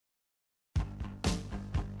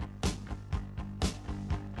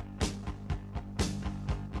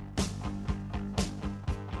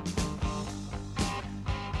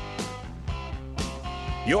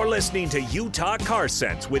You're listening to Utah Car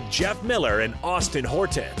Sense with Jeff Miller and Austin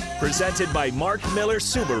Horton. Presented by Mark Miller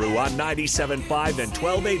Subaru on 97.5 and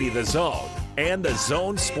 1280 The Zone and the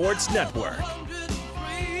Zone Sports Network.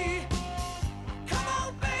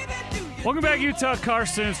 Welcome back, Utah Car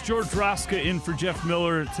Sense. George Roska in for Jeff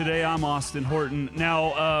Miller. Today, I'm Austin Horton.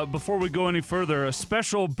 Now, before we go any further, a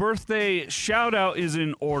special birthday shout-out is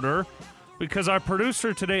in order because our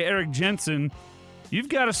producer today, Eric Jensen, you've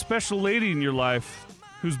got a special lady in your life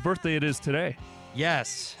whose birthday it is today.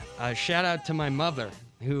 Yes. Shout out to my mother,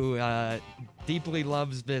 who deeply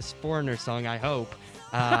loves this Foreigner song, I hope.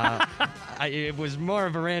 It was more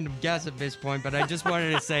of a random guess at this point, but I just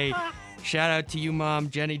wanted to say shout out to you,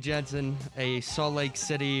 Mom, Jenny Jensen, a Salt Lake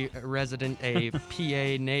City resident, a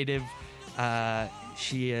PA native.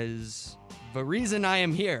 She is the reason I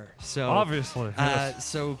am here. So obviously. Yes.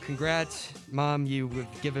 So congrats, Mom. You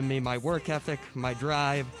have given me my work ethic, my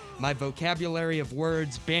drive, my vocabulary of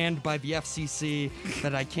words banned by the FCC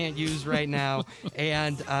that I can't use right now,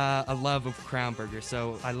 and a love of Crown Burger.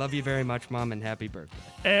 So I love you very much, Mom, and happy birthday.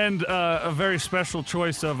 And a very special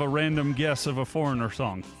choice of a random guess of a Foreigner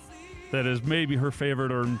song that is maybe her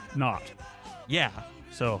favorite or not. Yeah.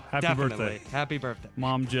 So happy Definitely. birthday. Happy birthday.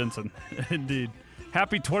 Mom Jensen. Indeed.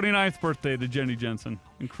 Happy 29th birthday to Jenny Jensen.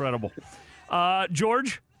 Incredible.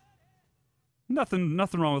 George, nothing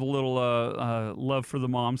wrong with a little love for the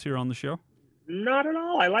moms here on the show? Not at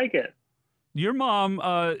all. I like it. Your mom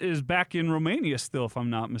is back in Romania still, if I'm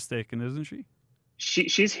not mistaken, isn't she?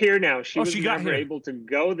 She's here now. She was got never here. able to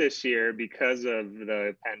go this year because of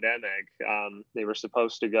the pandemic. They were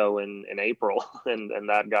supposed to go in April, and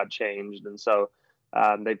that got changed. And so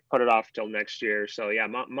they put it off till next year. So, yeah,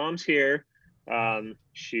 Mom's here.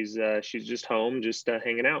 She's just home, just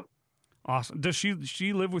hanging out. Awesome. Does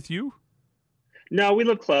she live with you? No, we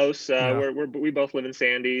live close. Yeah. We both live in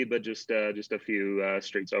Sandy, but just a few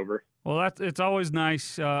streets over. Well, it's always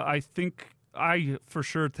nice. I think I for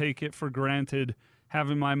sure take it for granted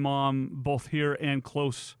having my mom both here and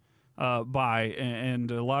close by,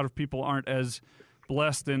 and a lot of people aren't as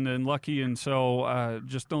blessed and lucky, and so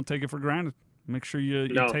just don't take it for granted. Make sure you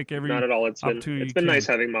take every not at all. It's opportunity. been nice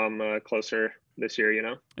having Mom closer this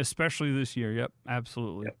year, especially this year. Yep,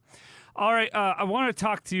 absolutely. Yep. All right, I want to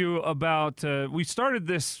talk to you about. We started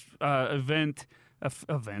this segment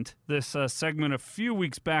a few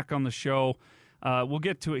weeks back on the show. We'll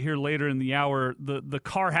get to it here later in the hour. The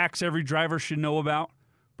car hacks every driver should know about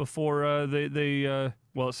before they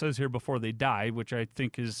well, it says here before they die, which I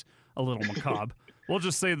think is a little macabre. We'll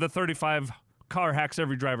just say the 35 car hacks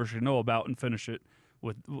every driver should know about and finish it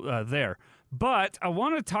with there. But I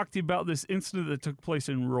want to talk to you about this incident that took place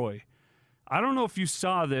in Roy. I don't know if you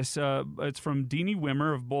saw this. It's from Deanie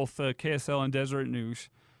Wimmer of both KSL and Deseret News.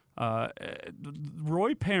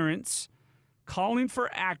 Roy parents calling for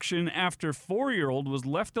action after 4-year-old was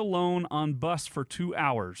left alone on bus for 2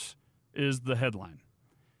 hours is the headline.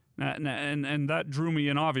 And that drew me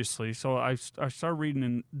in, obviously. So I started reading,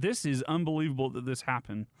 and this is unbelievable that this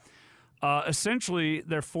happened. Essentially,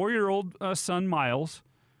 their 4-year-old son, Miles,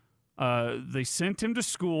 they sent him to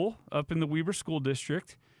school up in the Weber School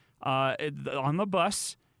District. On the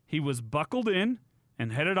bus, he was buckled in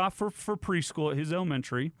and headed off for preschool at his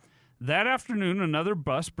elementary. That afternoon, another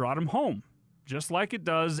bus brought him home, just like it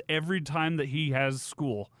does every time that he has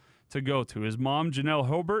school to go to. His mom, Janelle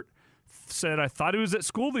Hobart, said, "I thought he was at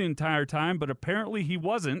school the entire time, but apparently he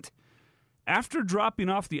wasn't." After dropping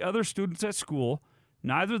off the other students at school,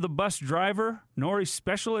 neither the bus driver nor a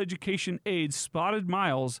special education aide spotted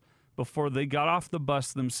Miles before they got off the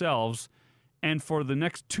bus themselves, and for the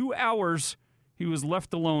next 2 hours, he was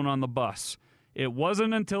left alone on the bus. It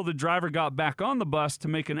wasn't until the driver got back on the bus to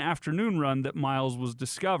make an afternoon run that Miles was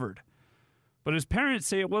discovered. But his parents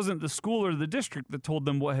say it wasn't the school or the district that told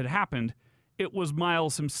them what had happened. It was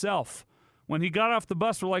Miles himself. When he got off the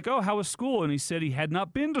bus, we're like, "Oh, how was school?" And he said he had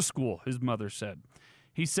not been to school, his mother said.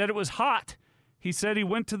 He said it was hot. He said he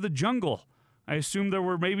went to the jungle. I assumed there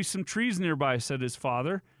were maybe some trees nearby, said his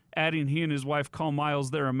father, adding he and his wife call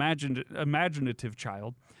Miles their imaginative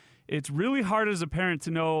child. It's really hard as a parent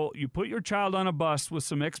to know you put your child on a bus with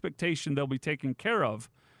some expectation they'll be taken care of.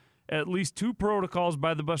 At least 2 protocols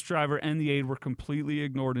by the bus driver and the aide were completely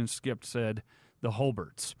ignored and skipped, said the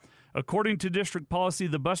Holberts. According to district policy,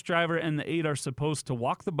 the bus driver and the aide are supposed to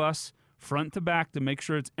walk the bus front to back to make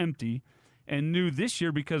sure it's empty. And new this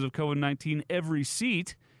year, because of COVID-19, every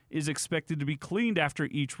seat is expected to be cleaned after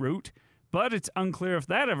each route. But it's unclear if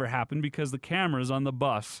that ever happened because the cameras on the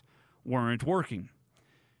bus weren't working.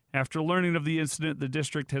 After learning of the incident, the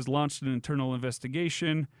district has launched an internal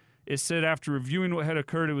investigation. It said after reviewing what had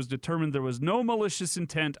occurred, it was determined there was no malicious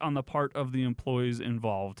intent on the part of the employees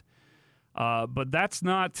involved. But that's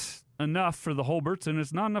not enough for the Holberts, and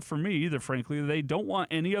it's not enough for me either, frankly. They don't want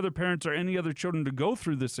any other parents or any other children to go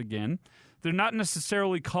through this again. They're not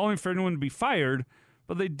necessarily calling for anyone to be fired,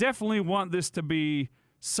 but they definitely want this to be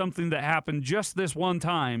something that happened just this one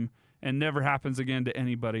time and never happens again to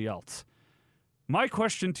anybody else. My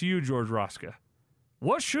question to you, George Roska,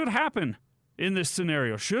 what should happen in this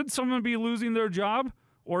scenario? Should someone be losing their job,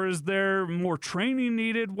 or is there more training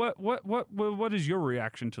needed? What is your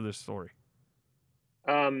reaction to this story?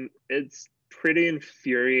 It's pretty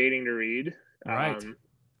infuriating to read. Right.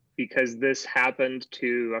 Because this happened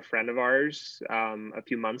to a friend of ours a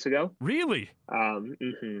few months ago. Really?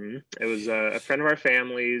 It was a friend of our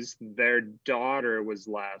family's. Their daughter was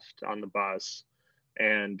left on the bus.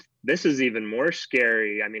 And this is even more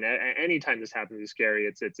scary. I mean, anytime this happens is scary.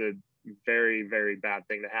 It's a very, very bad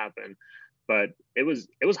thing to happen. But it was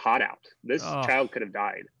hot out. This child could have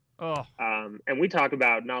died. Oh. And we talk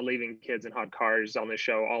about not leaving kids in hot cars on the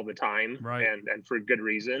show all the time, right. and for good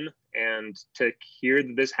reason. And to hear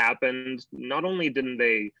that this happened, not only didn't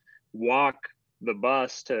they walk the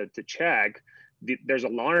bus to check, there's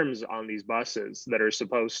alarms on these buses that are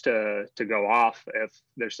supposed to go off if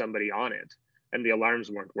there's somebody on it, and the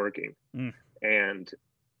alarms weren't working. And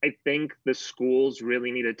I think the schools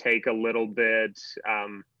really need to take a little bit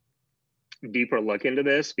deeper look into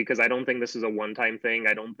this, because I don't think this is a one-time thing.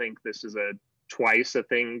 I don't think this is twice a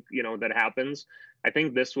thing, that happens. I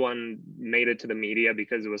think this one made it to the media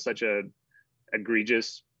because it was such a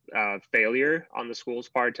egregious failure on the school's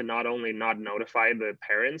part to not only not notify the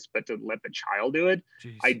parents, but to let the child do it.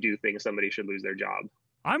 Jeez. I do think somebody should lose their job.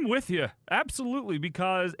 I'm with you. Absolutely.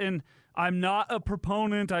 Because, and I'm not a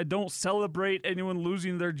proponent. I don't celebrate anyone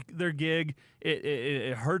losing their gig.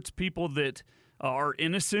 It hurts people that are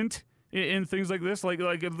innocent in things like this. Like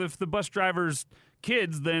if the bus driver's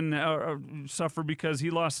kids then suffer because he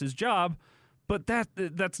lost his job, but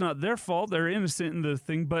that's not their fault. They're innocent in the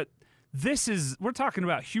thing. But we're talking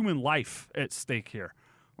about human life at stake here.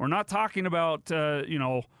 We're not talking about,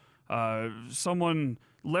 someone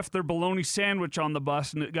left their bologna sandwich on the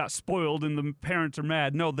bus and it got spoiled and the parents are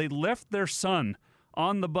mad. No, they left their son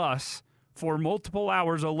on the bus for multiple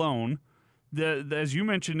hours alone. As you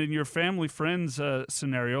mentioned in your family friends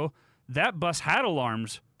scenario, that bus had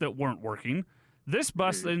alarms that weren't working. This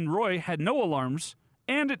bus in Roy had no alarms,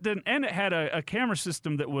 and it had a camera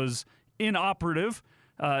system that was inoperative,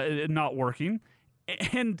 not working.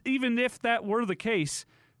 And even if that were the case,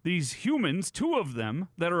 these humans, two of them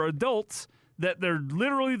that are adults, that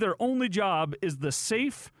their only job is the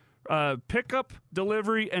safe pickup,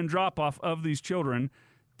 delivery, and drop-off of these children,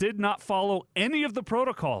 did not follow any of the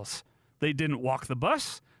protocols. They didn't walk the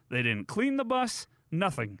bus. They didn't clean the bus.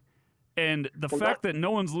 Nothing. And the fact that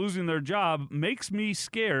no one's losing their job makes me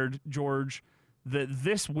scared, George, that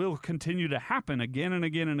this will continue to happen again and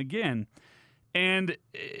again and again. And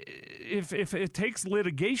if it takes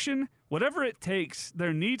litigation, whatever it takes,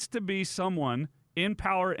 there needs to be someone in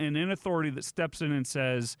power and in authority that steps in and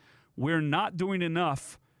says, we're not doing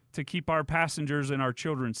enough to keep our passengers and our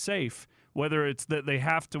children safe, whether it's that they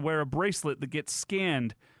have to wear a bracelet that gets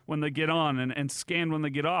scanned when they get on and scanned when they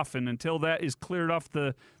get off. And until that is cleared off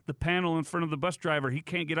the panel in front of the bus driver, he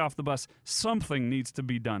can't get off the bus. Something needs to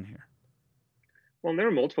be done here. Well, there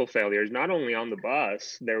were multiple failures, not only on the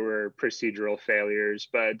bus, there were procedural failures,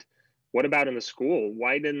 but what about in the school?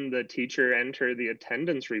 Why didn't the teacher enter the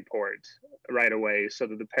attendance report right away so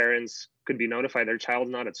that the parents could be notified their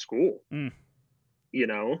child's not at school?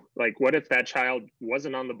 What if that child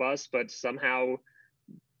wasn't on the bus, but somehow,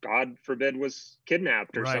 God forbid, was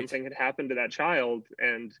kidnapped or something had happened to that child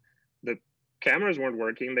and the cameras weren't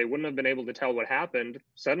working? They wouldn't have been able to tell what happened.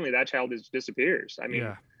 Suddenly that child disappears. I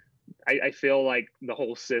mean, I feel like the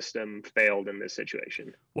whole system failed in this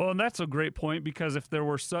situation. Well, and that's a great point, because if there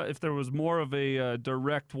was more of a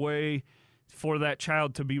direct way for that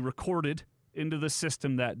child to be recorded into the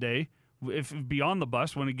system that day, if beyond the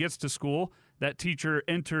bus, when it gets to school, that teacher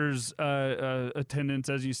enters attendance,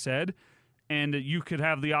 as you said, and you could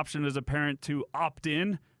have the option as a parent to opt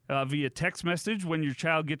in via text message when your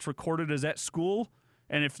child gets recorded as at school.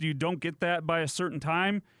 And if you don't get that by a certain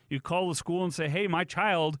time, you call the school and say, hey, my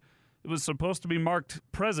child was supposed to be marked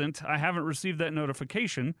present. I haven't received that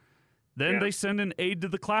notification. Then they send an aide to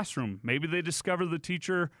the classroom. Maybe they discover the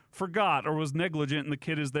teacher forgot or was negligent and the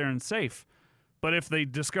kid is there and safe. But if they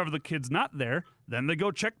discover the kid's not there, then they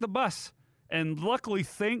go check the bus. And luckily,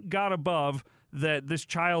 thank God above, that this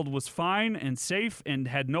child was fine and safe and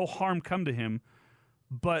had no harm come to him.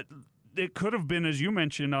 But it could have been, as you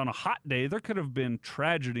mentioned, on a hot day, there could have been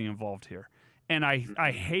tragedy involved here. And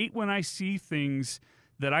I hate when I see things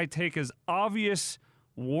that I take as obvious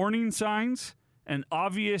warning signs and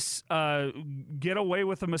obvious get away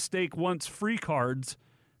with a mistake once free cards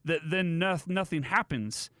that then nothing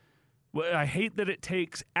happens. I hate that it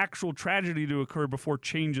takes actual tragedy to occur before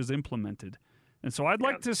change is implemented. And so I'd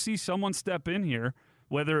like to see someone step in here,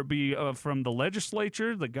 whether it be from the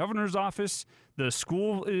legislature, the governor's office, the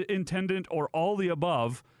school intendant, or all the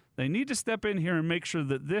above. They need to step in here and make sure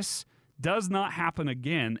that this does not happen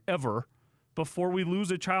again, ever, before we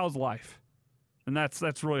lose a child's life. And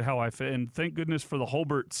that's really how I feel. And thank goodness for the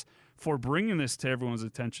Holberts for bringing this to everyone's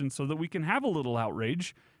attention so that we can have a little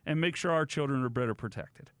outrage and make sure our children are better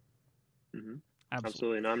protected. Mm-hmm.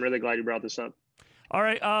 Absolutely. And I'm really glad you brought this up. All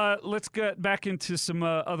right, let's get back into some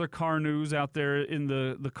other car news out there in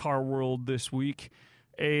the car world this week.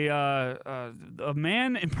 A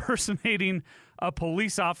man impersonating a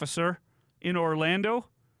police officer in Orlando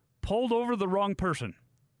pulled over the wrong person.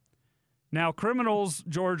 Now, criminals,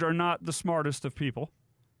 George, are not the smartest of people,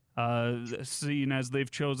 seeing as they've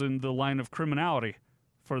chosen the line of criminality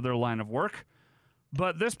for their line of work.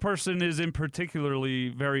 But this person is in particularly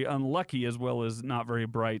very unlucky as well as not very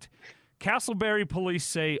bright. Castleberry police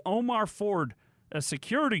say Omar Ford, a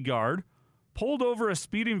security guard, pulled over a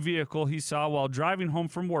speeding vehicle he saw while driving home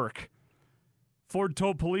from work. Ford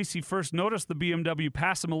told police he first noticed the BMW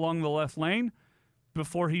pass him along the left lane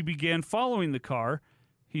before he began following the car.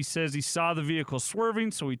 He says he saw the vehicle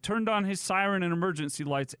swerving, so he turned on his siren and emergency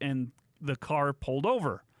lights, and the car pulled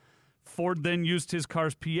over. Ford then used his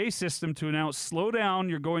car's PA system to announce, "Slow down,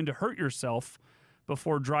 you're going to hurt yourself,"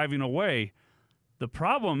 before driving away. The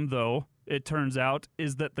problem, though, it turns out,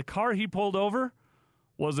 is that the car he pulled over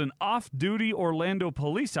was an off-duty Orlando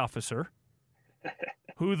police officer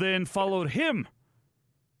who then followed him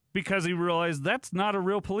because he realized that's not a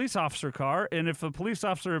real police officer car, and if a police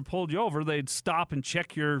officer had pulled you over, they'd stop and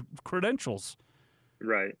check your credentials.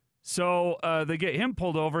 Right. So they get him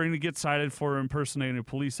pulled over, and he gets cited for impersonating a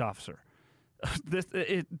police officer.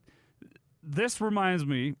 This reminds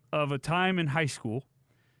me of a time in high school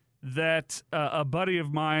that a buddy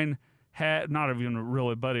of mine had, not even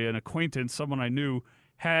really a buddy, an acquaintance, someone I knew,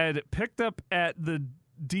 had picked up at the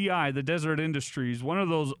DI, the Desert Industries, one of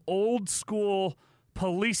those old school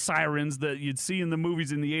police sirens that you'd see in the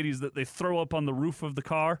movies in the 80s that they throw up on the roof of the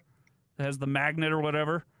car. It has the magnet or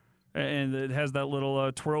whatever, and it has that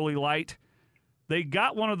little twirly light. They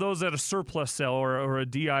got one of those at a surplus sale or a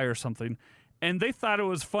DI or something, and they thought it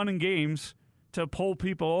was fun and games to pull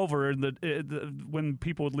people over when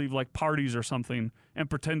people would leave like parties or something and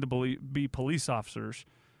pretend to be police officers.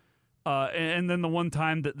 And then the one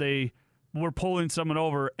time that they were pulling someone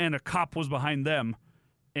over and a cop was behind them,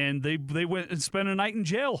 and they went and spent a night in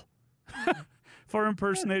jail for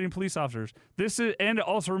impersonating police officers. And it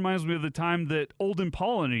also reminds me of the time that Olden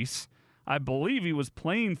Polynice, I believe he was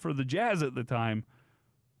playing for the Jazz at the time,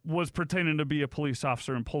 was pretending to be a police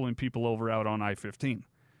officer and pulling people over out on I-15.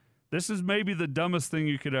 This is maybe the dumbest thing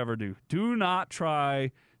you could ever do. Do not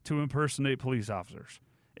try to impersonate police officers.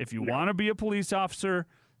 If you want to be a police officer,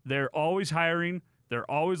 they're always hiring. They're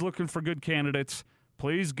always looking for good candidates.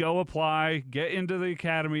 Please go apply, get into the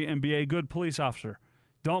academy, and be a good police officer.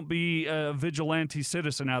 Don't be a vigilante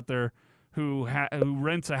citizen out there who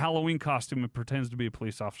rents a Halloween costume and pretends to be a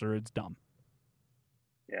police officer. It's dumb.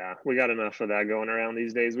 Yeah, we got enough of that going around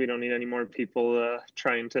these days. We don't need any more people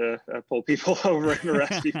trying to pull people over and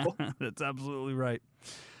arrest people. That's absolutely right.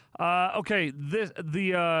 Okay, there's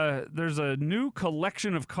a new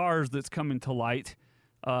collection of cars that's coming to light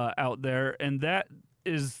out there, and that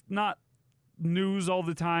is not news all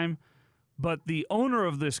the time, but the owner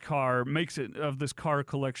of this car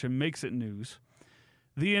collection makes it news.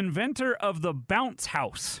 The inventor of the bounce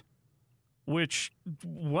house, which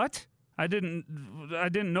what? I didn't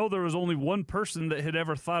know there was only one person that had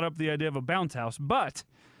ever thought up the idea of a bounce house, but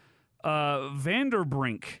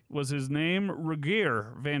Vanderbrink was his name,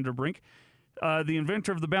 Rogier Vanderbrink. The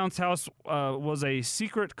inventor of the bounce house was a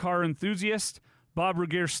secret car enthusiast. Bob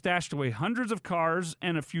Rogier stashed away hundreds of cars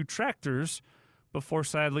and a few tractors before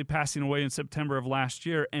sadly passing away in September of last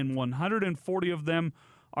year, and 140 of them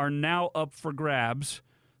are now up for grabs.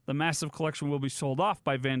 The massive collection will be sold off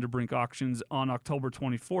by Vanderbrink Auctions on October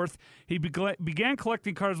 24th. He began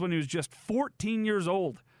collecting cars when he was just 14 years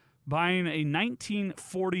old, buying a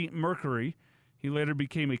 1940 Mercury. He later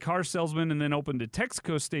became a car salesman and then opened a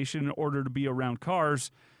Texaco station in order to be around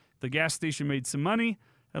cars. The gas station made some money,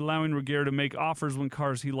 allowing Rogier to make offers when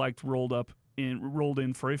cars he liked rolled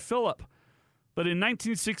in for a fill-up. But in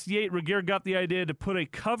 1968, Rogier got the idea to put a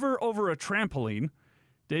cover over a trampoline,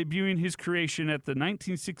 debuting his creation at the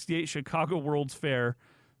 1968 Chicago World's Fair.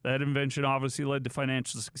 That invention obviously led to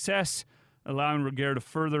financial success, allowing Regehr to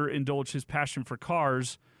further indulge his passion for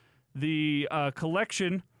cars. The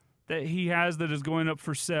collection that he has that is going up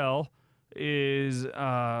for sale is,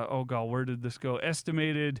 where did this go?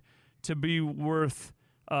 Estimated to be worth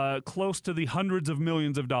close to the hundreds of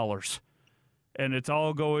millions of dollars. And it's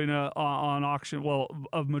all going on auction. Well,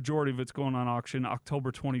 a majority of it's going on auction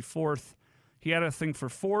October 24th. He had a thing for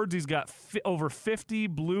Fords. He's got over 50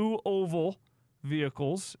 blue oval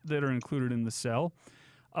vehicles that are included in the sale.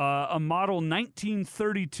 A model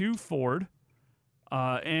 1932 Ford,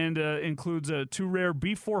 and includes two rare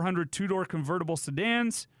B400 two-door convertible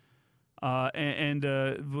sedans, and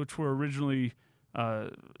which were originally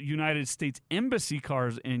United States Embassy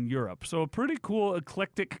cars in Europe. So a pretty cool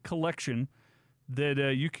eclectic collection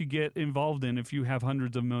that you could get involved in if you have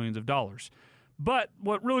hundreds of millions of dollars. But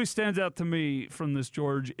what really stands out to me from this,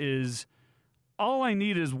 George, is all I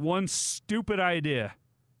need is one stupid idea,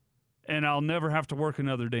 and I'll never have to work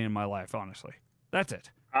another day in my life, honestly. That's it.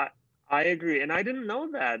 I agree. And I didn't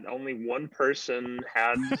know that only one person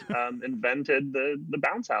had invented the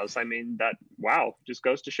bounce house. I mean, just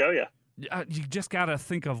goes to show you. You just got to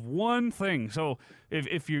think of one thing. So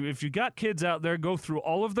if you got kids out there, go through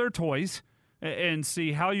all of their toys and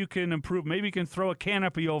see how you can improve. Maybe you can throw a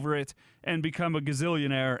canopy over it and become a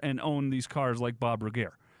gazillionaire and own these cars like Bob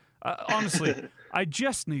Regehr. Honestly, I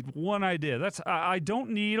just need one idea. I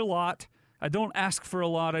don't need a lot. I don't ask for a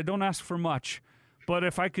lot. I don't ask for much. But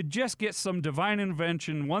if I could just get some divine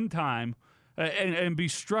invention one time and be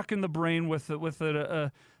struck in the brain with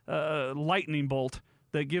a lightning bolt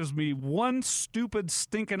that gives me one stupid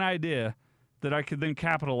stinking idea that I could then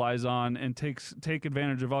capitalize on and take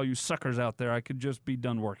advantage of all you suckers out there, I could just be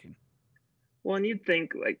done working. Well, and you'd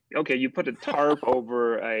think, like, okay, you put a tarp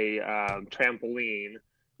over a trampoline.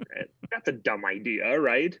 That's a dumb idea,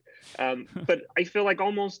 right? But I feel like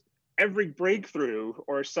almost every breakthrough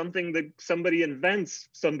or something that somebody invents,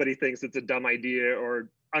 somebody thinks it's a dumb idea or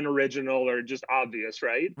unoriginal or just obvious,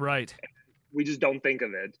 right? Right. We just don't think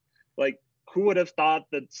of it. Like, who would have thought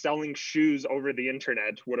that selling shoes over the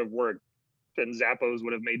internet would have worked and Zappos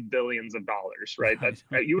would have made billions of dollars, right?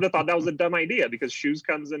 You would have thought that was a dumb idea because shoes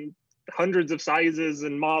comes in hundreds of sizes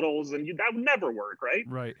and models, and that would never work, right?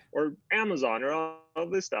 Right. Or Amazon or all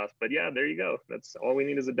this stuff. But yeah, there you go. That's all we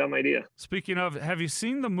need is a dumb idea. Speaking of, have you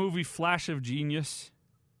seen the movie Flash of Genius?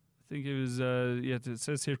 I think it was, it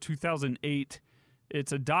says here 2008.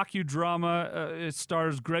 It's a docudrama. It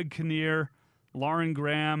stars Greg Kinnear, Lauren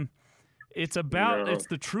Graham. It's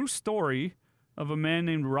the true story of a man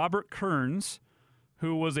named Robert Kearns,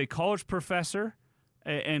 who was a college professor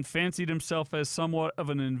and fancied himself as somewhat of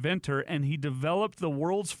an inventor, and he developed the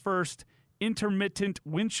world's first intermittent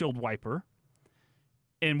windshield wiper.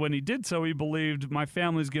 And when he did so, he believed my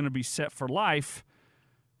family's going to be set for life.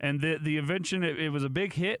 And the invention, it was a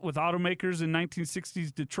big hit with automakers in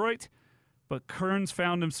 1960s Detroit, but Kearns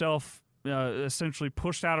found himself essentially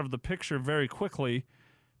pushed out of the picture very quickly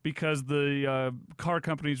because the car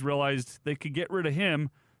companies realized they could get rid of him,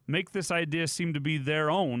 make this idea seem to be their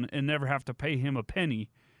own, and never have to pay him a penny.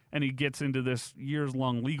 And he gets into this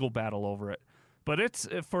years-long legal battle over it. But it's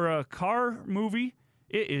for a car movie,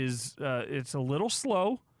 it's a little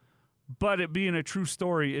slow, but it being a true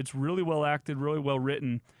story, it's really well acted, really well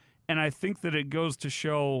written. And I think that it goes to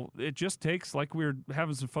show it just takes, like we were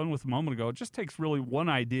having some fun with a moment ago, it just takes really one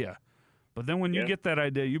idea. But then when you get that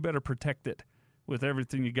idea, you better protect it with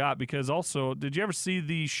everything you got. Because also, did you ever see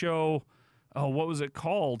the show, what was it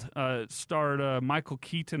called? It starred Michael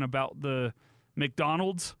Keaton about the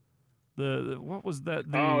McDonald's. What was that?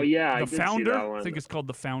 The Founder? I think it's called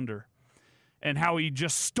The Founder. And how he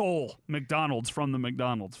just stole McDonald's from the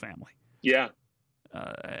McDonald's family. Yeah.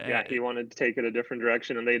 He wanted to take it a different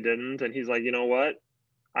direction and they didn't. And he's like, you know what?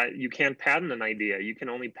 You can't patent an idea. You can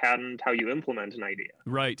only patent how you implement an idea.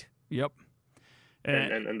 Right. Yep.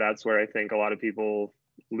 And that's where I think a lot of people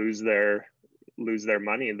lose their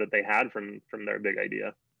money that they had from their big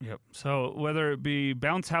idea. Yep. So whether it be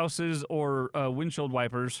bounce houses or windshield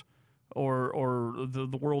wipers or the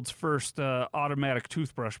world's first automatic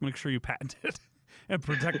toothbrush, make sure you patent it and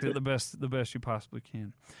protect it the best you possibly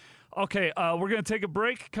can. Okay, we're going to take a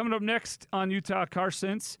break. Coming up next on Utah Car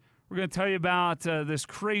Sense, we're going to tell you about this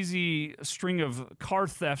crazy string of car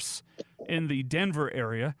thefts in the Denver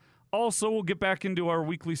area. Also, we'll get back into our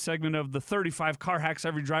weekly segment of the 35 car hacks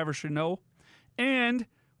every driver should know. And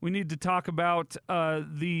we need to talk about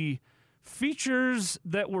the features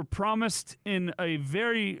that were promised in a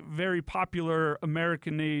very, very popular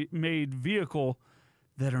American-made vehicle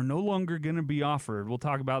that are no longer going to be offered. We'll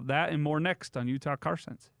talk about that and more next on Utah Car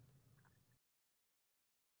Sense.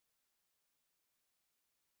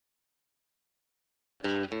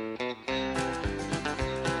 I'm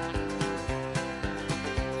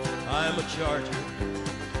a Charger.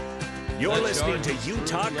 You're listening to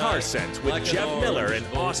Utah Car Sense with Jeff Miller and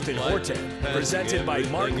Austin Horton, presented by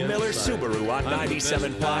Mark Miller Subaru on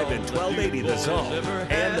 97.5 and 1280 The Zone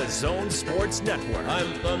and the Zone Sports Network.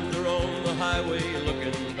 I'm thunder on the highway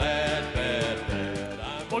looking bad, bad,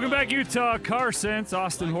 bad. Welcome back, Utah Car Sense.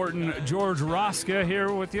 Austin Horton, George Roska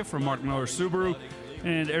here with you from Mark Miller Subaru,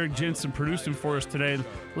 and Eric Jensen producing for us today.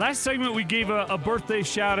 Last segment, we gave a birthday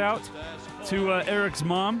shout-out to Eric's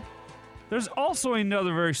mom. There's also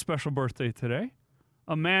another very special birthday today,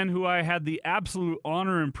 a man who I had the absolute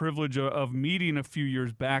honor and privilege of meeting a few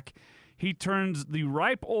years back. He turns the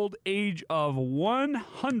ripe old age of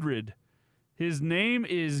 100. His name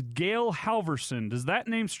is Gail Halverson. Does that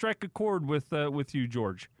name strike a chord with you,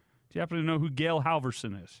 George? Do you happen to know who Gail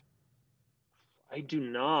Halverson is? I do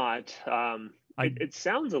not. It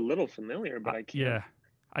sounds a little familiar, but I can't. Yeah.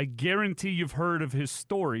 I guarantee you've heard of his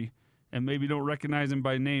story and maybe don't recognize him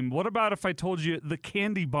by name. What about if I told you the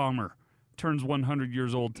Candy Bomber turns 100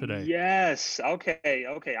 years old today? Yes. Okay.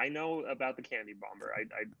 I know about the Candy Bomber.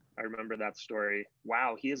 I remember that story.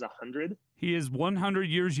 Wow, he is 100? He is 100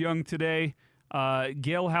 years young today.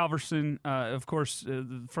 Gail Halverson, of course,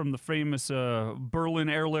 from the famous Berlin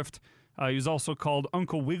airlift. He was also called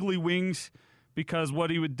Uncle Wiggly Wings because what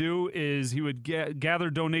he would do is he would gather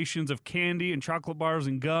donations of candy and chocolate bars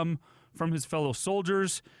and gum from his fellow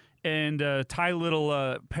soldiers and tie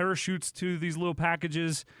little parachutes to these little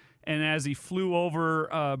packages. And as he flew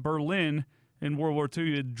over Berlin in World War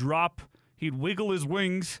II, he'd wiggle his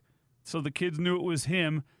wings so the kids knew it was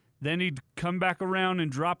him. Then he'd come back around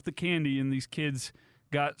and drop the candy, and these kids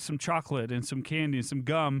got some chocolate and some candy and some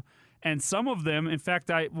gum. And some of them, in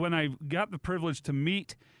fact, when I got the privilege to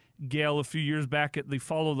meet Gail a few years back at the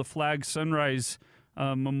Follow the Flag Sunrise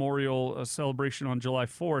Memorial celebration on July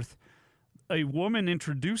 4th, a woman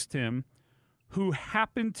introduced him who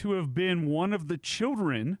happened to have been one of the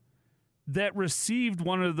children that received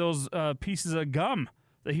one of those pieces of gum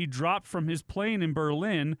that he dropped from his plane in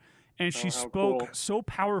Berlin. And she spoke so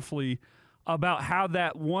powerfully about how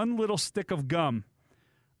that one little stick of gum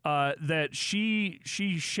that she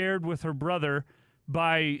shared with her brother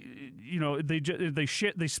by, they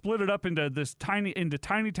split it up into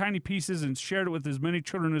tiny pieces and shared it with as many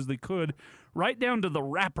children as they could, right down to the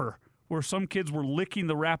wrapper, where some kids were licking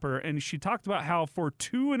the wrapper. And she talked about how for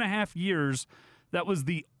 2.5 years, that was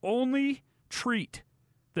the only treat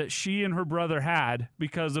that she and her brother had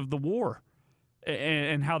because of the war,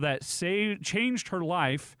 and how that changed her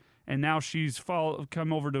life. And now she's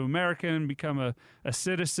come over to America and become a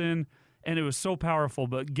citizen. And it was so powerful.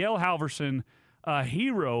 But Gail Halverson, a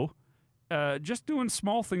hero, just doing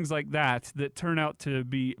small things like that turn out to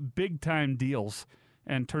be big-time deals,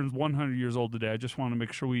 and turns 100 years old today. I just want to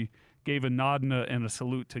make sure we gave a nod and a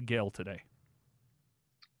salute to Gail today.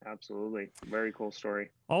 Absolutely. Very cool story.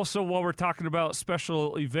 Also, while we're talking about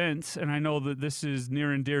special events, and I know that this is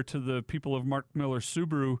near and dear to the people of Mark Miller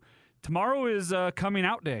Subaru, tomorrow is Coming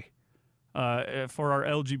Out Day for our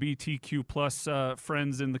LGBTQ plus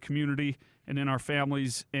friends in the community and in our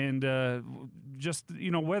families. And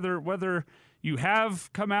whether you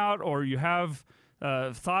have come out or you have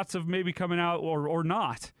thoughts of maybe coming out or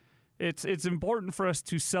not, it's important for us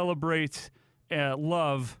to celebrate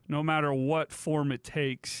love no matter what form it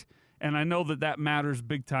takes. And I know that matters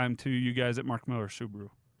big time to you guys at Mark Miller Subaru.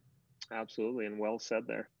 Absolutely, and well said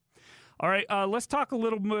there. All right, let's talk a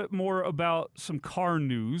little bit more about some car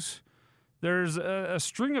news. There's a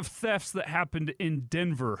string of thefts that happened in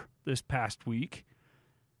Denver this past week,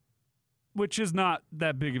 which is not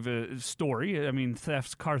that big of a story. I mean,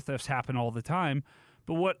 car thefts happen all the time.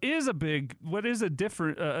 But what is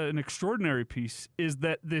an extraordinary piece is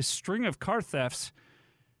that this string of car thefts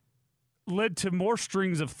led to more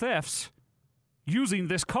strings of thefts using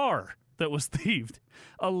this car that was thieved.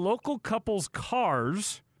 A local couple's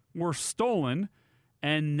cars were stolen,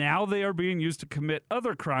 and now they are being used to commit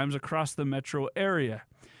other crimes across the metro area.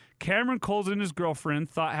 Cameron Coles and his girlfriend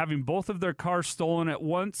thought having both of their cars stolen at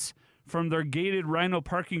once from their gated Rhino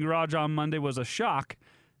parking garage on Monday was a shock.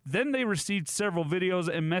 Then they received several videos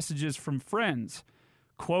and messages from friends.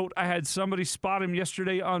 Quote, I had somebody spot him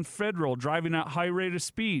yesterday on Federal driving at high rate of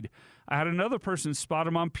speed. I had another person spot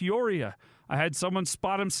him on Peoria. I had someone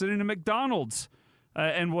spot him sitting at McDonald's.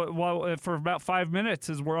 For about 5 minutes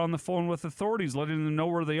as we're on the phone with authorities, letting them know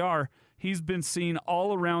where they are, he's been seen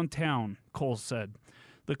all around town, Cole said.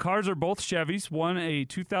 The cars are both Chevys, one a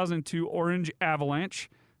 2002 orange Avalanche,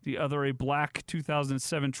 the other a black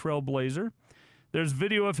 2007 Trailblazer. There's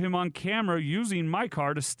video of him on camera using my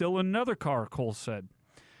car to steal another car, Cole said.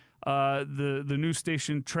 The news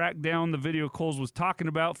station tracked down the video Coles was talking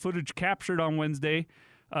about. Footage captured on Wednesday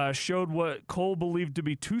showed what Cole believed to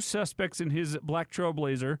be two suspects in his black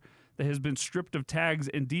Trailblazer that has been stripped of tags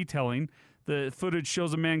and detailing. The footage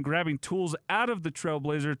shows a man grabbing tools out of the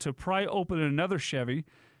Trailblazer to pry open another Chevy.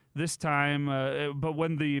 This time, but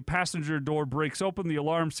when the passenger door breaks open, the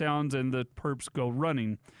alarm sounds and the perps go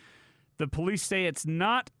running. The police say it's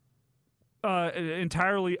not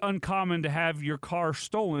entirely uncommon to have your car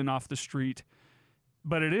stolen off the street,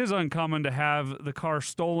 but it is uncommon to have the car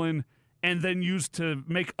stolen and then used to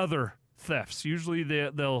make other thefts. Usually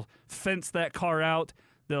they'll fence that car out,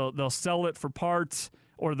 they'll sell it for parts,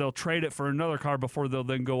 or they'll trade it for another car before they'll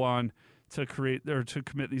then go on to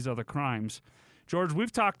commit these other crimes. George,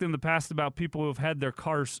 we've talked in the past about people who have had their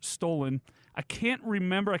cars stolen. I can't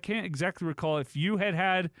exactly recall if you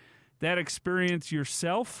had that experience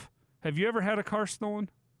yourself. Have you ever had a car stolen?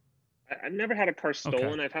 I've never had a car stolen.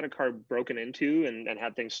 Okay. I've had a car broken into and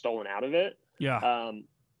had things stolen out of it. Yeah.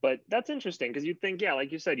 But that's interesting because you'd think, yeah,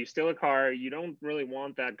 like you said, you steal a car, you don't really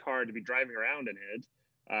want that car to be driving around in it.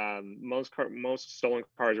 Most stolen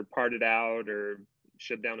cars are parted out or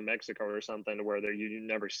shipped down to Mexico or something to where you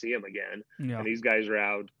never see them again. Yeah. And these guys are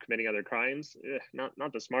out committing other crimes. Not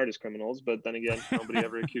the smartest criminals, but then again, nobody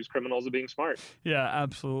ever accused criminals of being smart. Yeah,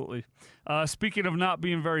 absolutely. Speaking of not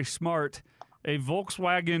being very smart, a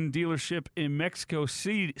Volkswagen dealership in Mexico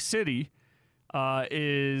City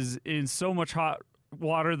is in so much hot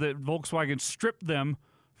water that Volkswagen stripped them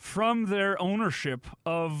from their ownership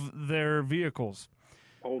of their vehicles.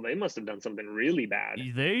 Oh, they must have done something really bad.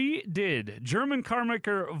 They did. German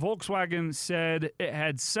carmaker Volkswagen said it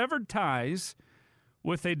had severed ties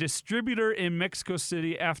with a distributor in Mexico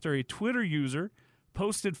City after a Twitter user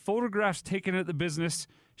posted photographs taken at the business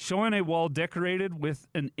showing a wall decorated with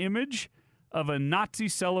an image of a Nazi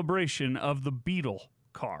celebration of the Beetle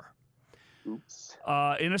car. Oops.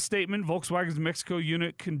 In a statement, Volkswagen's Mexico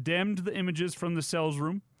unit condemned the images from the sales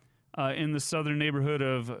room in the southern neighborhood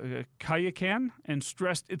of Cayacan and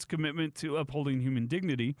stressed its commitment to upholding human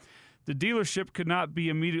dignity. The dealership could not be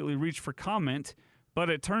immediately reached for comment, but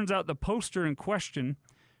it turns out the poster in question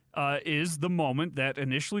is the moment that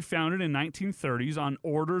initially founded in 1930s on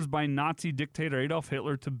orders by Nazi dictator Adolf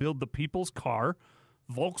Hitler to build the people's car.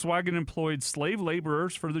 Volkswagen employed slave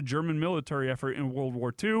laborers for the German military effort in World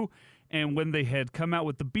War II, and when they had come out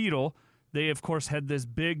with the Beetle, they, of course, had this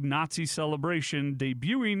big Nazi celebration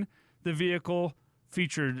debuting the vehicle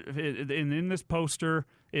featured in this poster.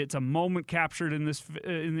 It's a moment captured in this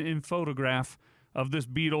in photograph of this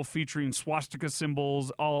Beetle featuring swastika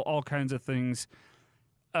symbols, all kinds of things.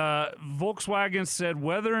 Volkswagen said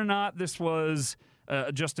whether or not this was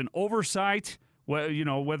just an oversight,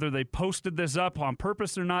 whether they posted this up on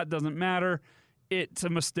purpose or not, doesn't matter. It's a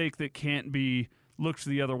mistake that can't be looked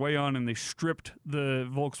the other way on, and they stripped the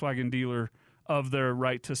Volkswagen dealer of their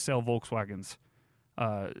right to sell Volkswagens,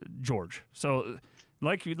 George. So,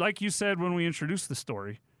 like you said when we introduced the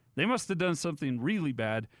story, they must have done something really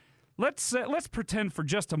bad. Let's pretend for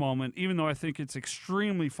just a moment, even though I think it's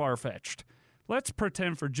extremely far-fetched, let's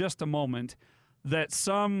pretend for just a moment that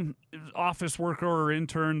some office worker or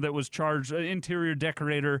intern that was charged, interior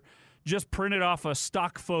decorator, just printed off a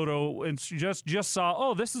stock photo and just saw,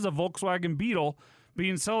 oh, this is a Volkswagen Beetle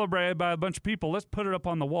being celebrated by a bunch of people. Let's put it up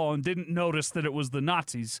on the wall, and didn't notice that it was the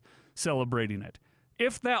Nazis celebrating it.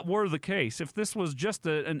 If that were the case, if this was just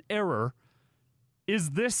an error,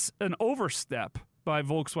 is this an overstep by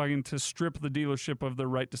Volkswagen to strip the dealership of their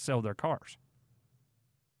right to sell their cars?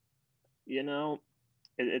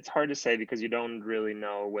 It's hard to say because you don't really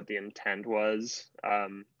know what the intent was.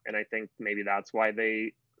 And I think maybe that's why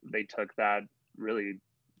they took that really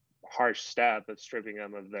harsh step of stripping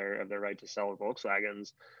them of their right to sell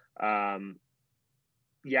Volkswagens. I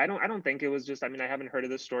don't think it was just, I haven't heard of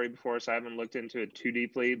this story before, so I haven't looked into it too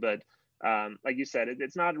deeply, but like you said,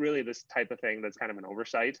 it's not really this type of thing that's kind of an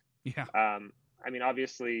oversight. Yeah.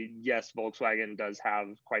 Obviously, yes, Volkswagen does have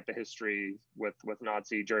quite the history with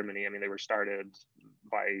Nazi Germany. They were started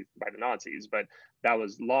by the Nazis, but that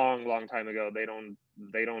was long time ago. They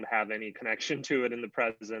don't have any connection to it in the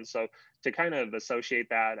present. So to kind of associate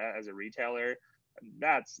that as a retailer,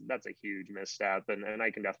 that's a huge misstep. And I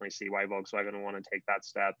can definitely see why Volkswagen would want to take that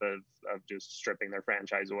step of just stripping their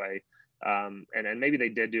franchise away. And maybe they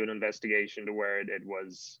did do an investigation to where it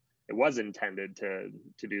was it was intended to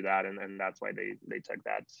do that, and that's why they took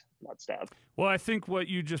that step. Well, I think what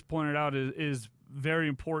you just pointed out is very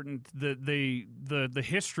important. That the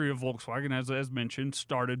history of Volkswagen, as mentioned,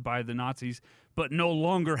 started by the Nazis, but no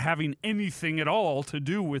longer having anything at all to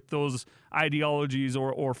do with those ideologies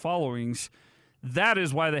or followings. That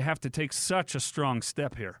is why they have to take such a strong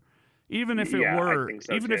step here, even if it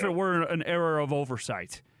were an error of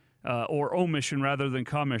oversight or omission rather than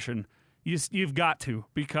commission. You've got to,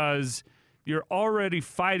 because you're already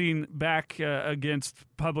fighting back against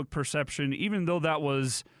public perception, even though that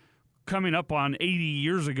was coming up on 80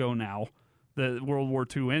 years ago now that World War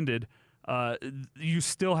II ended. You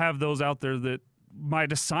still have those out there that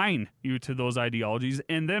might assign you to those ideologies.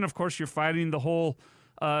 And then, of course, you're fighting the whole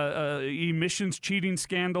emissions cheating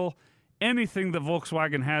scandal. Anything that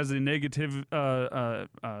Volkswagen has in negative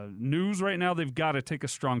news right now, they've got to take a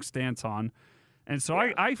strong stance on. And so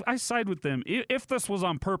I side with them. If this was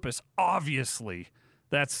on purpose, obviously,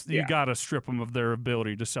 you got to strip them of their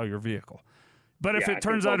ability to sell your vehicle. But if it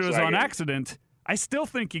turns out it was on accident, I still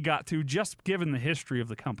think you got to, just given the history of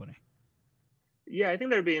the company. Yeah, I think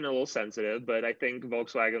they're being a little sensitive, but I think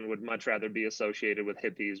Volkswagen would much rather be associated with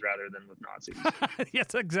hippies rather than with Nazis.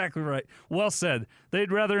 Yes, exactly right. Well said.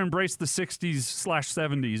 They'd rather embrace the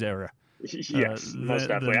 60s/70s era. Yes, most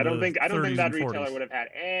definitely. I don't think that retailer would have had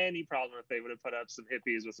any problem if they would have put up some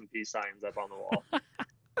hippies with some peace signs up on the wall.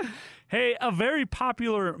 Hey, a very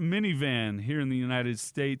popular minivan here in the United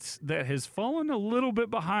States that has fallen a little bit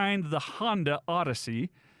behind the Honda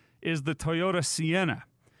Odyssey is the Toyota Sienna.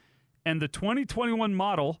 And the 2021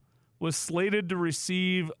 model was slated to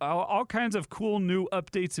receive all kinds of cool new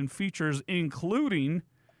updates and features, including,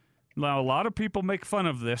 now a lot of people make fun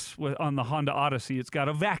of this on the Honda Odyssey. It's got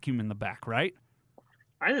a vacuum in the back, right?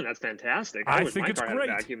 I think that's fantastic. I think it's great.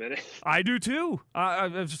 A vacuum in it. I do too.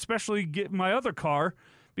 Especially get my other car,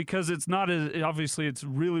 because it's not as, obviously it's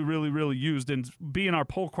really, really, really used. And being our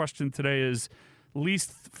poll question today is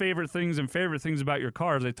least favorite things and favorite things about your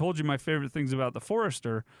cars. I told you my favorite things about the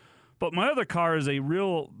Forester. But my other car is a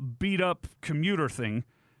real beat-up commuter thing.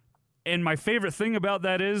 And my favorite thing about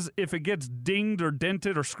that is if it gets dinged or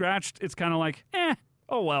dented or scratched, it's kind of like,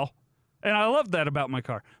 oh well. And I love that about my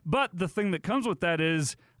car. But the thing that comes with that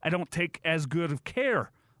is I don't take as good of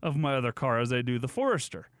care of my other car as I do the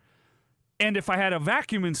Forester. And if I had a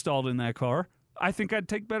vacuum installed in that car, I think I'd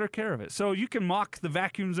take better care of it. So you can mock the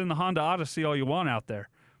vacuums in the Honda Odyssey all you want out there.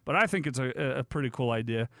 But I think it's a pretty cool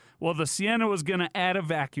idea. Well, the Sienna was going to add a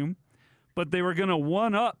vacuum, but they were going to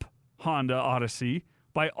one-up Honda Odyssey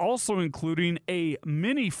by also including a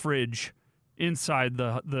mini fridge inside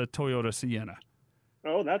the Toyota Sienna.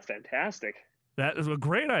 Oh, that's fantastic. That is a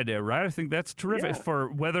great idea, right? I think that's terrific for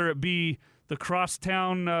whether it be the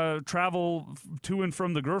crosstown travel to and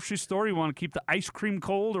from the grocery store, you want to keep the ice cream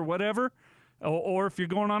cold or whatever, or if you're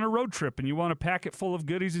going on a road trip and you want to pack it full of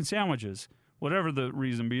goodies and sandwiches, whatever the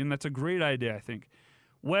reason being, that's a great idea, I think.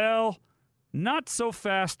 Well, not so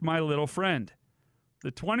fast, my little friend.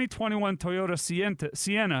 The 2021 Toyota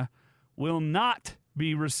Sienna will not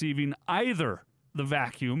be receiving either the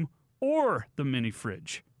vacuum or the mini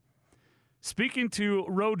fridge. Speaking to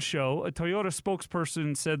Roadshow, a Toyota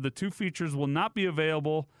spokesperson said the two features will not be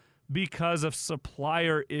available because of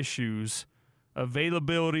supplier issues.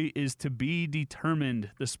 Availability is to be determined,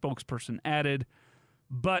 the spokesperson added.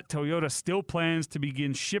 But Toyota still plans to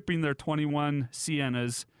begin shipping their 21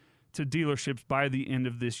 Siennas to dealerships by the end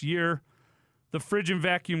of this year. The fridge and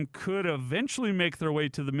vacuum could eventually make their way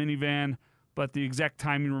to the minivan, but the exact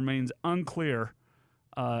timing remains unclear.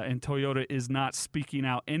 And Toyota is not speaking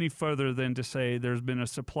out any further than to say there's been a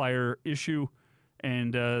supplier issue,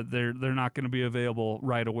 and they're not going to be available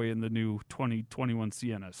right away in the new 2021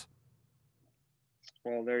 Siennas.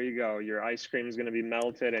 Well, there you go. Your ice cream is going to be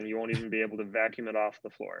melted, and you won't even be able to vacuum it off the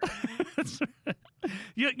floor.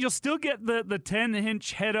 You'll still get the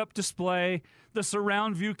 10-inch head-up display, the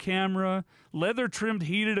surround view camera, leather-trimmed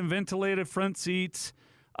heated and ventilated front seats,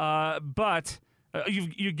 but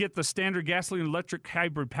you get the standard gasoline electric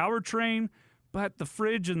hybrid powertrain. But the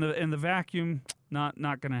fridge and the vacuum, not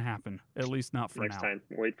going to happen. At least not for next now. Time.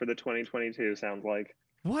 Wait for the 2022. Sounds like.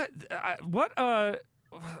 What?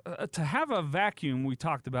 To have a vacuum we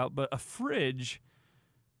talked about, but a fridge,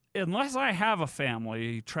 unless I have a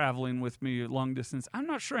family traveling with me long distance, I'm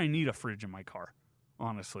not sure I need a fridge in my car,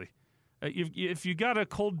 honestly. If you got a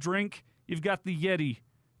cold drink, you've got the Yeti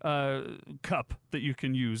cup that you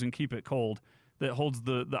can use and keep it cold that holds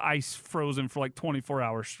the ice frozen for like 24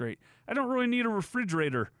 hours straight. I don't really need a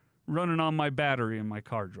refrigerator running on my battery in my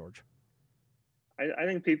car, George. I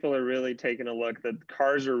think people are really taking a look that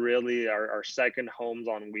cars are really our second homes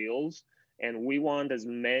on wheels. and we want as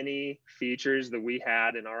many features that we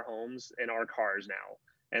had in our homes in our cars now.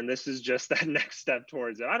 And this is just that next step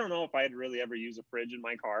towards it. I don't know if I'd really ever use a fridge in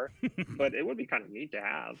my car, but it would be kind of neat to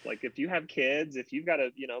have. Like if you have kids, if you've got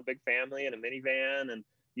a, big family and a minivan, and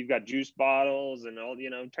you've got juice bottles and all,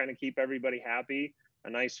 trying to keep everybody happy, a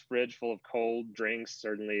nice fridge full of cold drinks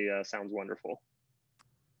certainly sounds wonderful.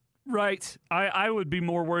 Right. I would be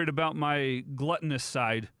more worried about my gluttonous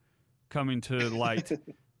side coming to light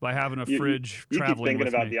by having a fridge you traveling keep thinking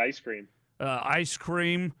with about me. the ice cream. Ice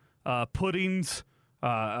cream, puddings,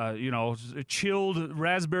 chilled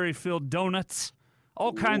raspberry-filled donuts,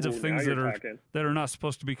 all kinds of things that are not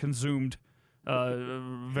supposed to be consumed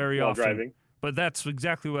very While often. driving. But that's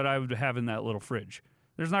exactly what I would have in that little fridge.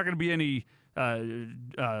 There's not going to be any veggies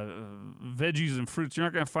and fruits. You're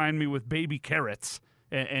not going to find me with baby carrots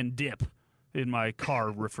and dip in my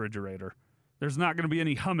car refrigerator. There's not going to be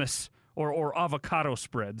any hummus or avocado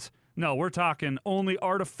spreads. No, we're talking only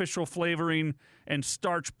artificial flavoring and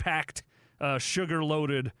starch-packed,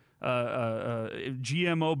 sugar-loaded,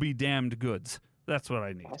 GMO be damned goods. That's what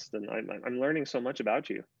I need. Austin, I'm learning so much about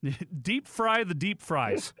you. Deep fry the deep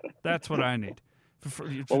fries. That's what I need.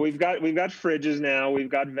 Well, we've got fridges now. We've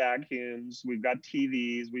got vacuums. We've got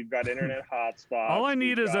TVs. We've got internet hotspots. All I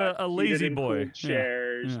need is a lazy boy.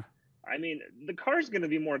 Chairs. Yeah. I mean, the car's going to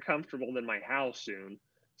be more comfortable than my house soon.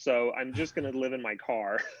 So I'm just going to live in my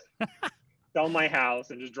car, sell my house,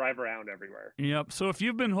 and just drive around everywhere. Yep. So if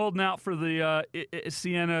you've been holding out for the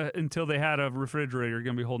Sienna until they had a refrigerator, you're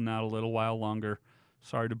going to be holding out a little while longer.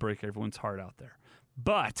 Sorry to break everyone's heart out there.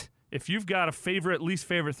 But if you've got a least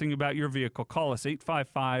favorite thing about your vehicle, call us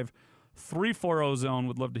 855-340-ZONE.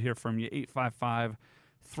 Would love to hear from you.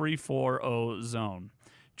 855-340-ZONE.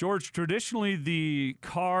 George, traditionally the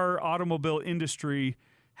automobile industry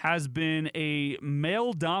has been a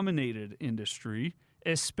male-dominated industry,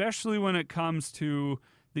 especially when it comes to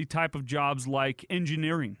the type of jobs like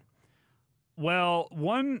engineering. Well,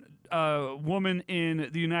 one woman in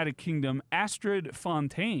the United Kingdom, Astrid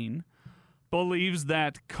Fontaine, believes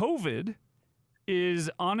that COVID is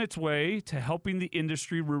on its way to helping the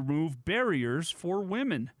industry remove barriers for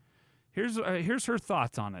women. Here's her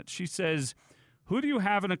thoughts on it. She says, "Who do you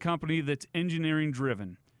have in a company that's engineering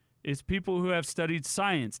driven? It's people who have studied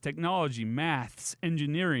science, technology, maths,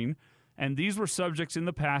 engineering, and these were subjects in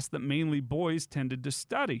the past that mainly boys tended to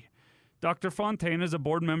study." Dr. Fontaine is a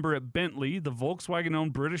board member at Bentley, the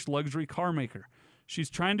Volkswagen-owned British luxury car maker.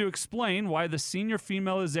 She's trying to explain why the senior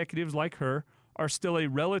female executives like her are still a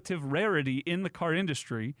relative rarity in the car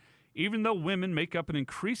industry, even though women make up an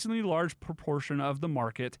increasingly large proportion of the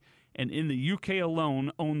market, and in the UK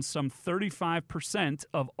alone own some 35%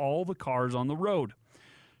 of all the cars on the road.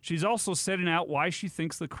 She's also setting out why she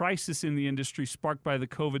thinks the crisis in the industry sparked by the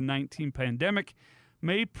COVID-19 pandemic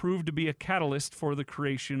may prove to be a catalyst for the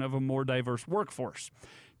creation of a more diverse workforce.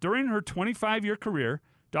 During her 25-year career,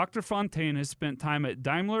 Dr. Fontaine has spent time at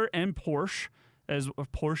Daimler and Porsche, as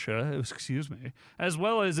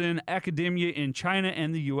well as in academia in China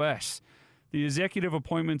and the U.S. The executive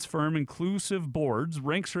appointments firm Inclusive Boards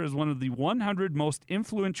ranks her as one of the 100 most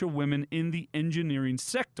influential women in the engineering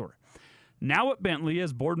sector. Now at Bentley,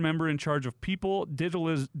 as board member in charge of people,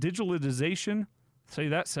 digitalization, say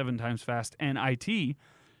that 7 times fast, and IT,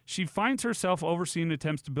 she finds herself overseeing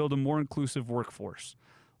attempts to build a more inclusive workforce.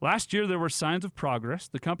 Last year, there were signs of progress.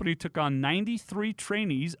 The company took on 93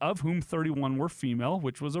 trainees, of whom 31 were female,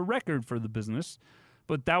 which was a record for the business,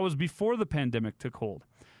 but that was before the pandemic took hold.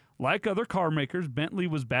 Like other car makers, Bentley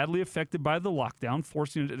was badly affected by the lockdown,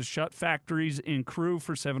 forcing it to shut factories and crew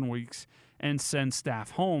for 7 weeks and send staff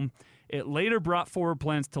home. It later brought forward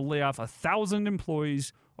plans to lay off 1,000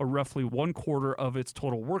 employees, or roughly 1/4 of its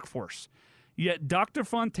total workforce. Yet Dr.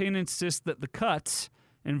 Fontaine insists that the cuts,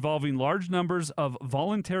 involving large numbers of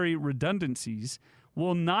voluntary redundancies,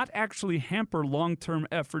 will not actually hamper long-term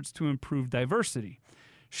efforts to improve diversity.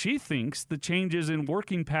 She thinks the changes in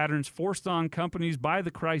working patterns forced on companies by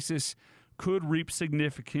the crisis could reap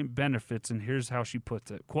significant benefits, and here's how she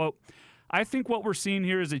puts it. Quote, "I think what we're seeing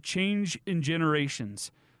here is a change in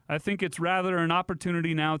generations. I think it's rather an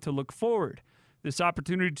opportunity now to look forward. This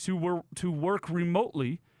opportunity to work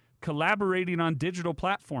remotely, collaborating on digital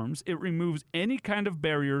platforms, it removes any kind of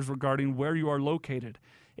barriers regarding where you are located.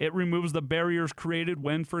 It removes the barriers created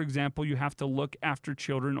when, for example, you have to look after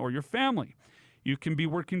children or your family. You can be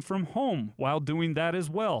working from home while doing that as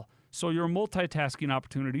well. So your multitasking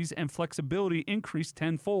opportunities and flexibility increase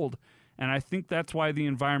tenfold. And I think that's why the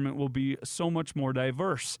environment will be so much more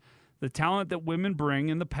diverse. The talent that women bring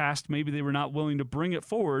in the past, maybe they were not willing to bring it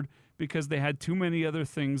forward because they had too many other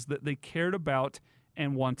things that they cared about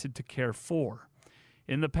and wanted to care for."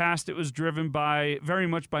 In the past, it was driven very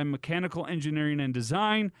much by mechanical engineering and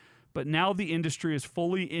design, but now the industry is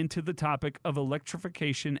fully into the topic of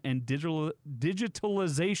electrification and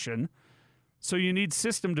digitalization. So you need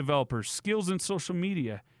system developers, skills in social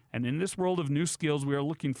media, and in this world of new skills we are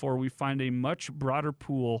looking for, we find a much broader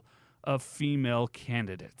pool of female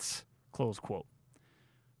candidates. Close quote.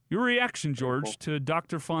 Your reaction, George, to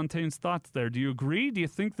Dr. Fontaine's thoughts there. Do you agree? Do you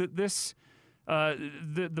think that this,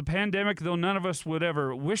 the pandemic, though none of us would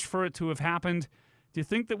ever wish for it to have happened, do you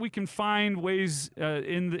think that we can find ways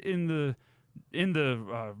in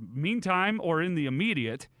the meantime or in the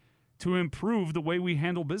immediate to improve the way we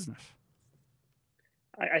handle business?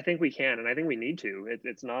 I think we can, and I think we need to.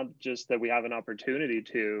 It's not just that we have an opportunity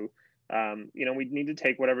to. We need to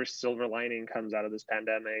take whatever silver lining comes out of this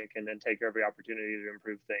pandemic and then take every opportunity to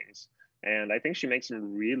improve things. And I think she makes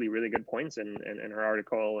some really, really good points in her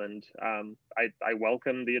article. And I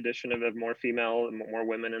welcome the addition of more more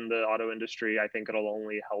women in the auto industry. I think it'll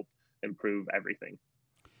only help improve everything.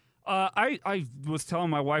 I was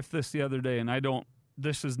telling my wife this the other day, and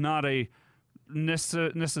this is not a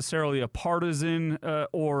necessarily a partisan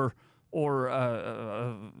or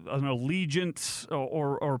an allegiance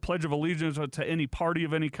or pledge of allegiance to any party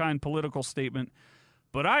of any kind, political statement.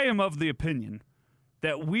 But I am of the opinion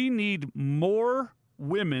that we need more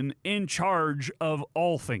women in charge of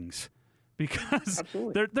all things, because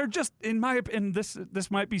they're just, in my opinion, this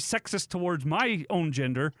might be sexist towards my own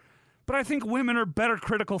gender, but I think women are better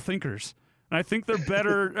critical thinkers. And I think they're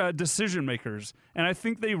better decision makers, and I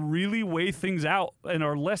think they really weigh things out and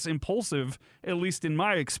are less impulsive, at least in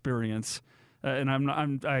my experience. And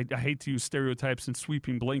I hate to use stereotypes and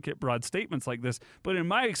sweeping blanket broad statements like this, but in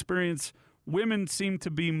my experience, women seem to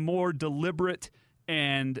be more deliberate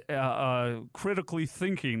and critically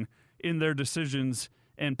thinking in their decisions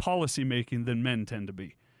and policy making than men tend to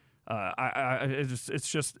be.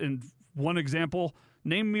 It's just, in one example,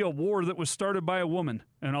 name me a war that was started by a woman,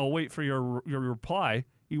 and I'll wait for your reply.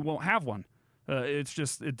 You won't have one.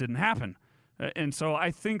 It didn't happen. And so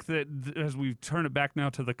I think that as we turn it back now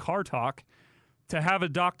to the car talk, to have a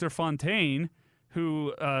Dr. Fontaine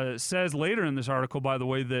who says later in this article, by the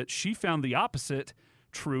way, that she found the opposite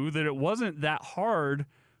true, that it wasn't that hard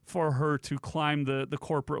for her to climb the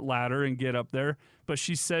corporate ladder and get up there, but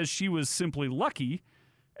she says she was simply lucky,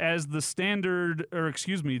 as the stats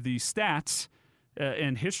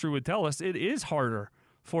and history would tell us, it is harder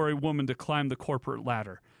for a woman to climb the corporate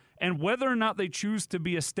ladder. And whether or not they choose to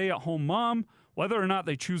be a stay-at-home mom, whether or not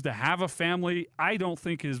they choose to have a family, I don't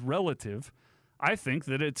think is relative. I think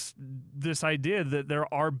that it's this idea that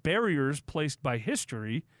there are barriers placed by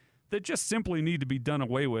history that just simply need to be done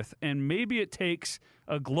away with. And maybe it takes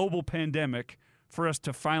a global pandemic for us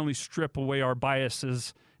to finally strip away our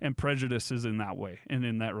biases and prejudices in that way and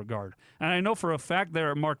in that regard. And I know for a fact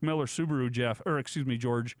there at Mark Miller Subaru,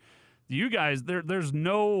 George, you guys, there's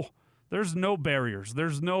no barriers.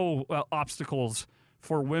 There's no obstacles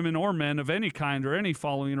for women or men of any kind or any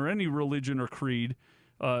following or any religion or creed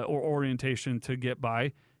or orientation to get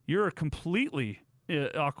by. You're a completely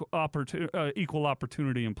equal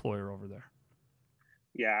opportunity employer over there.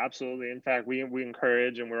 Yeah, absolutely. In fact, we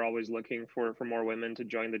encourage, and we're always looking for more women to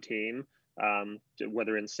join the team,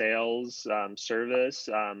 whether in sales, service.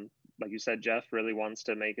 Like you said, Jeff really wants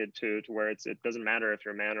to make it to where it doesn't matter if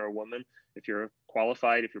you're a man or a woman. If you're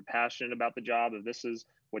qualified, if you're passionate about the job, if this is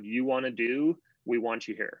what you want to do, we want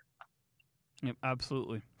you here. Yep,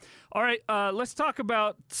 absolutely. All right, let's talk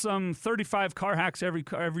about some 35 car hacks every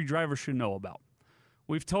driver should know about.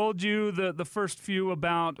 We've told you the first few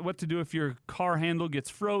about what to do if your car handle gets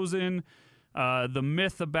frozen, the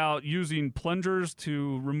myth about using plungers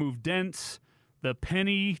to remove dents, the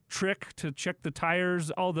penny trick to check the tires,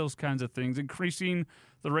 all those kinds of things, increasing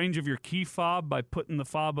the range of your key fob by putting the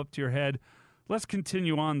fob up to your head. Let's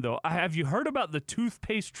continue on, though. Have you heard about the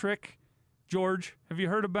toothpaste trick, George?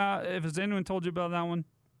 Has anyone told you about that one?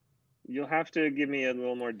 You'll have to give me a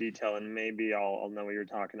little more detail, and maybe I'll know what you're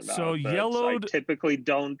talking about. So yellowed. I typically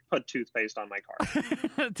don't put toothpaste on my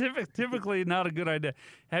car. Typically not a good idea.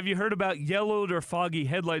 Have you heard about yellowed or foggy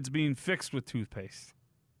headlights being fixed with toothpaste?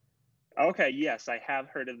 Okay, yes, I have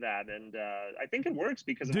heard of that, and I think it works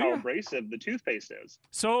because of how abrasive the toothpaste is.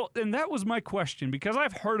 So, and that was my question, because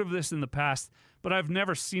I've heard of this in the past, but I've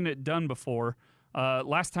never seen it done before.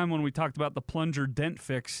 Last time when we talked about the plunger dent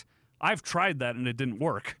fix, I've tried that and it didn't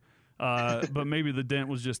work. But maybe the dent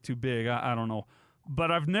was just too big. I don't know.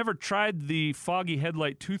 But I've never tried the foggy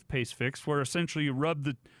headlight toothpaste fix, where essentially you rub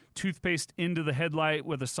the toothpaste into the headlight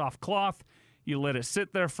with a soft cloth, you let it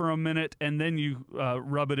sit there for a minute, and then you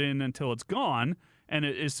rub it in until it's gone, and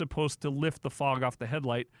it is supposed to lift the fog off the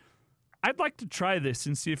headlight. I'd like to try this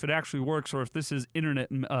and see if it actually works or if this is internet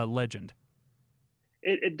legend.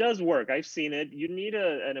 It does work. I've seen it. You need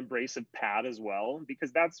an abrasive pad as well,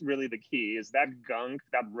 because that's really the key, is that gunk,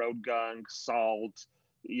 that road gunk, salt,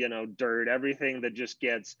 dirt, everything that just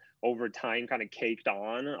gets over time kind of caked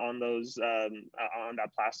on those, on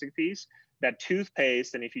that plastic piece, that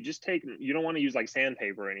toothpaste. And if you just you don't want to use like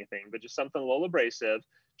sandpaper or anything, but just something a little abrasive,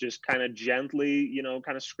 just kind of gently,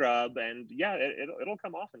 kind of scrub, and yeah, it'll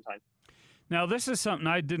come off in time. Now, this is something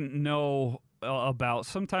I didn't know about.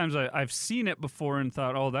 Sometimes I've seen it before and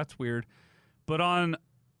thought, oh, that's weird. But on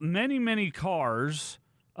many, many cars,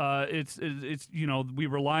 it's we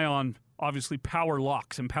rely on, obviously, power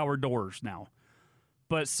locks and power doors now.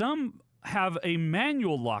 But some have a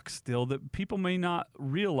manual lock still that people may not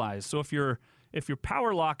realize. So if your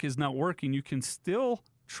power lock is not working, you can still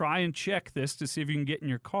try and check this to see if you can get in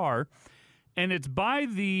your car. And it's by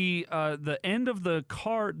the end of the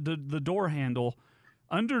car, the door handle.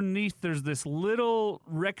 Underneath, there's this little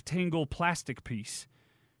rectangle plastic piece.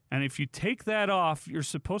 And if you take that off, you're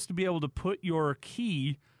supposed to be able to put your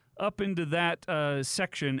key up into that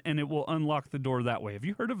section, and it will unlock the door that way. Have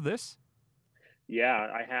you heard of this? Yeah,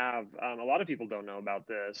 I have. A lot of people don't know about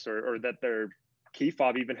this, or that their key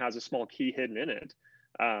fob even has a small key hidden in it.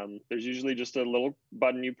 There's usually just a little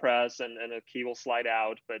button you press and a key will slide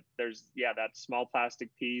out, but there's, that small plastic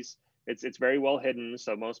piece. It's very well hidden,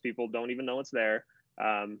 so most people don't even know it's there.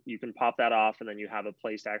 You can pop that off, and then you have a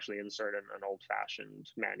place to actually insert an old-fashioned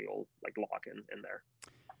manual like lock in there.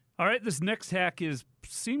 All right, this next hack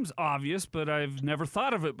seems obvious, but I've never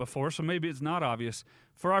thought of it before, so maybe it's not obvious.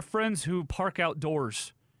 For our friends who park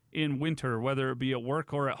outdoors in winter, whether it be at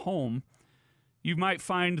work or at home, you might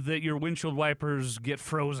find that your windshield wipers get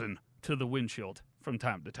frozen to the windshield from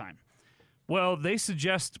time to time. Well, they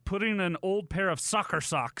suggest putting an old pair of soccer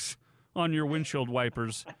socks on your windshield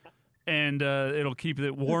wipers, and it'll keep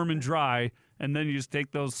it warm and dry, and then you just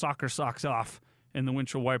take those soccer socks off, and the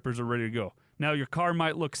windshield wipers are ready to go. Now, your car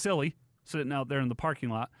might look silly sitting out there in the parking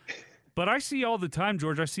lot, but I see all the time,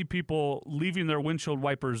 George, I see people leaving their windshield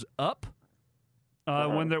wipers up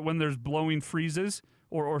when there's blowing freezes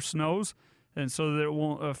or snows, and so that it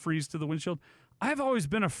won't freeze to the windshield. I've always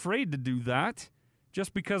been afraid to do that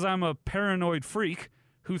just because I'm a paranoid freak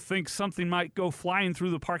who thinks something might go flying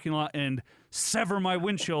through the parking lot and sever my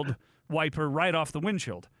windshield wiper right off the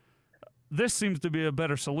windshield. This seems to be a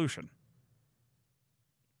better solution.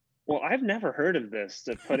 Well, I've never heard of this,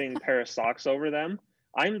 to putting a pair of socks over them.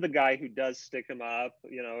 I'm the guy who does stick them up,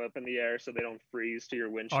 up in the air so they don't freeze to your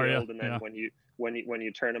windshield. Oh, yeah, and then when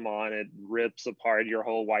you turn them on, it rips apart your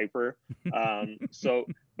whole wiper.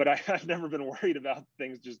 But I've never been worried about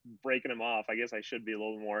things just breaking them off. I guess I should be a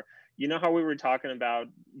little more. You know how we were talking about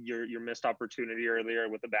your missed opportunity earlier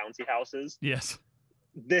with the bouncy houses? Yes.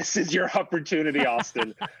 This is your opportunity,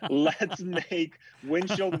 Austin. Let's make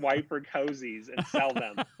windshield wiper cozies and sell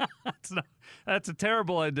them. That's a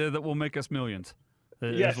terrible idea that will make us millions.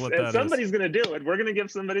 Yes, and somebody's going to do it. We're going to give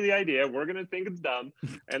somebody the idea. We're going to think it's dumb.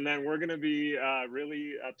 And then we're going to be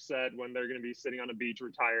really upset when they're going to be sitting on a beach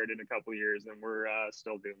retired in a couple of years, and we're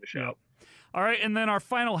still doing the show. Yep. All right, and then our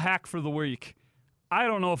final hack for the week. I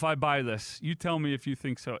don't know if I buy this. You tell me if you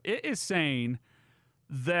think so. It is saying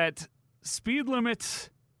that speed limits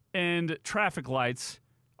and traffic lights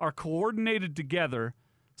are coordinated together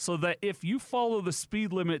so that if you follow the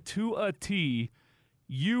speed limit to a T,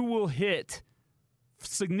 you will hit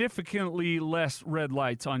significantly less red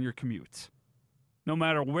lights on your commutes, no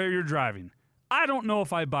matter where you're driving. I don't know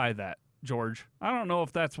if I buy that, George. I don't know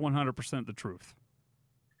if that's 100% the truth.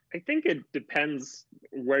 I think it depends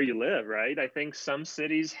where you live, right? I think some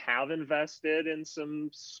cities have invested in some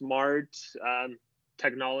smart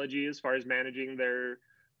technology as far as managing their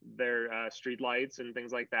street lights and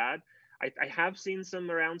things like that. I have seen some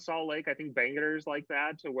around Salt Lake. I think Bangerter's like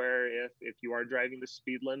that, to where if you are driving the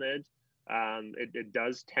speed limit, it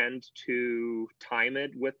does tend to time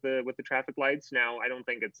it with the traffic lights. Now, I don't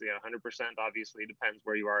think it's 100%. Obviously, it depends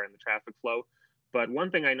where you are in the traffic flow. But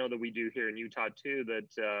one thing I know that we do here in Utah too,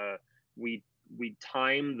 that we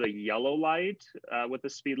time the yellow light with the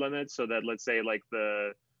speed limit, so that, let's say, like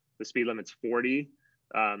the speed limit's 40,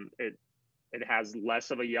 it has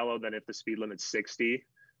less of a yellow than if the speed limit's 60.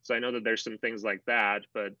 So I know that there's some things like that,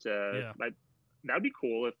 but that'd be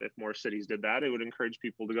cool if more cities did that. It would encourage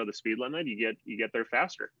people to go the speed limit. You get there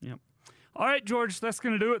faster. Yep. All right, George, that's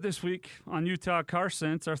going to do it this week on Utah Car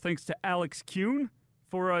Sense. Our thanks to Alex Kuhn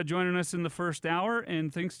for joining us in the first hour,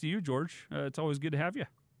 and thanks to you, George. It's always good to have you.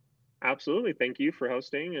 Absolutely. Thank you for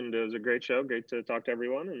hosting, and it was a great show. Great to talk to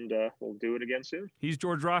everyone, and we'll do it again soon. He's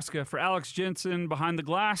George Roska. For Alex Jensen behind the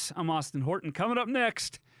glass, I'm Austin Horton. Coming up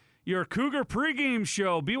next, your Cougar pregame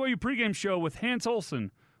show, BYU pregame show with Hans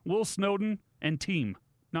Olsen, Will Snowden, and team.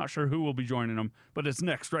 Not sure who will be joining them, but it's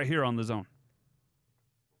next right here on The Zone.